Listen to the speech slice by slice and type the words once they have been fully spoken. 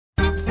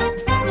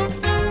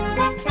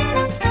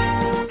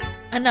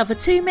Another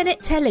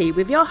 2-minute telly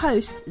with your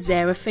host,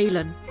 Zara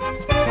Phelan.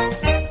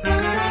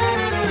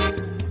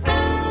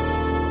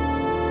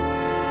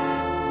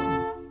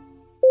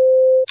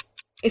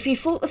 If you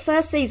thought the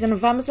first season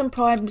of Amazon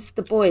Prime's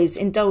The Boys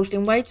indulged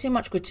in way too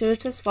much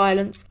gratuitous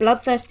violence,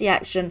 bloodthirsty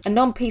action, and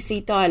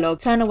non-PC dialogue,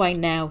 turn away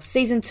now.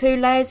 Season 2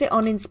 layers it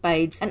on in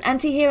spades. An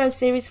anti-hero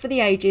series for the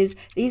ages,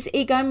 these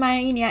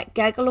egomaniac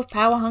gaggle of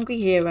power-hungry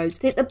heroes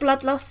take the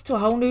bloodlust to a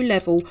whole new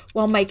level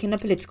while making a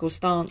political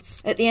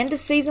stance. At the end of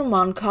Season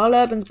 1, Carl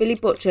Urban's Billy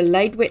Butcher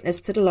laid witness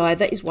to the lie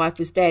that his wife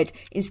was dead.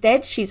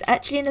 Instead, she's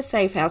actually in a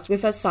safe house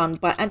with her son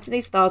by Anthony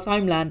Starr's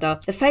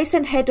Homelander. The face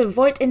and head of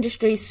Voight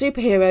Industries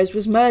superheroes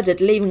was murdered,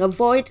 leaving a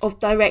void of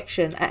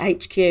direction at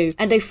HQ,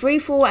 and a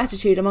free-for-all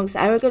attitude amongst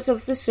the arrogance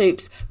of the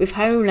soups, with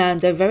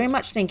Homelander very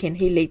much thinking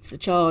he leads the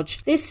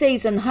charge. This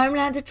season,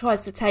 Homelander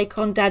tries to take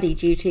on daddy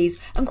duties,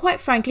 and quite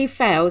frankly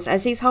fails,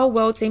 as his whole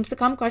world seems to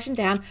come crashing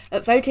down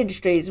at Voight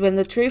Industries when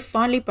the truth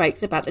finally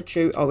breaks about the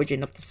true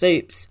origin of the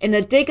soups. In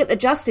a dig at the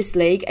Justice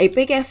League, a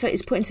big effort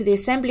is put into the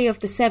assembly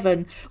of the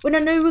Seven, when a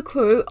new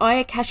recruit,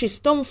 Aya Cash's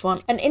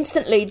Stormfront, and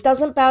instantly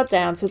doesn't bow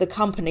down to the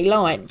company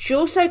line. She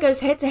also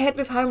goes head-to-head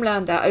with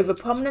Homelander over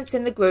prominence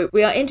in the group.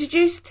 We are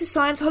introduced to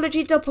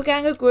Scientology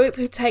doppelganger group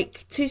who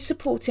take to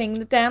supporting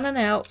the down and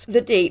out,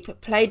 the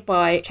deep, played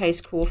by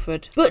Chase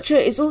Crawford. Butcher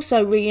is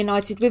also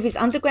reunited with his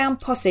underground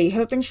posse who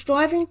have been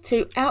striving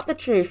to out the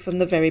truth from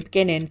the very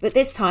beginning, but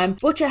this time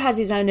Butcher has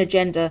his own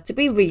agenda to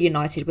be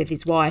reunited with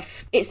his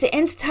wife. It's the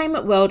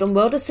entertainment world and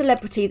world of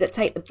celebrity that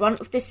take the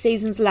brunt of this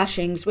season's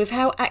lashings, with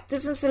how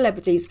actors and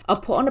celebrities are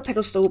put on a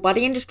pedestal by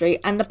the industry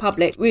and the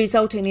public,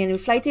 resulting in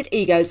inflated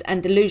egos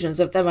and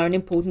delusions of their own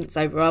importance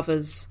over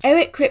others.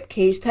 Eric Kripke's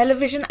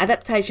television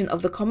adaptation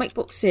of the comic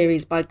book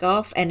series by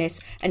Garth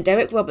Ennis and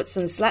Derek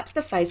Robertson slaps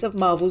the face of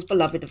Marvel's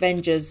beloved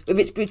Avengers, with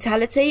its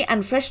brutality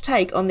and fresh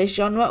take on this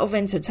genre of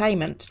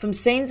entertainment. From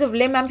scenes of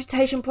limb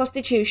amputation,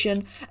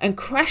 prostitution, and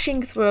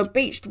crashing through a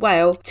beached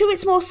whale, to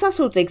its more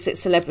subtle digs at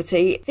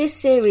celebrity, this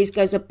series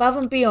goes above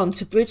and beyond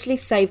to brutally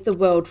save the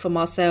world from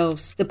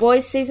ourselves. The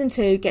Boys Season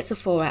 2 gets a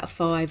 4 out of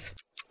 5.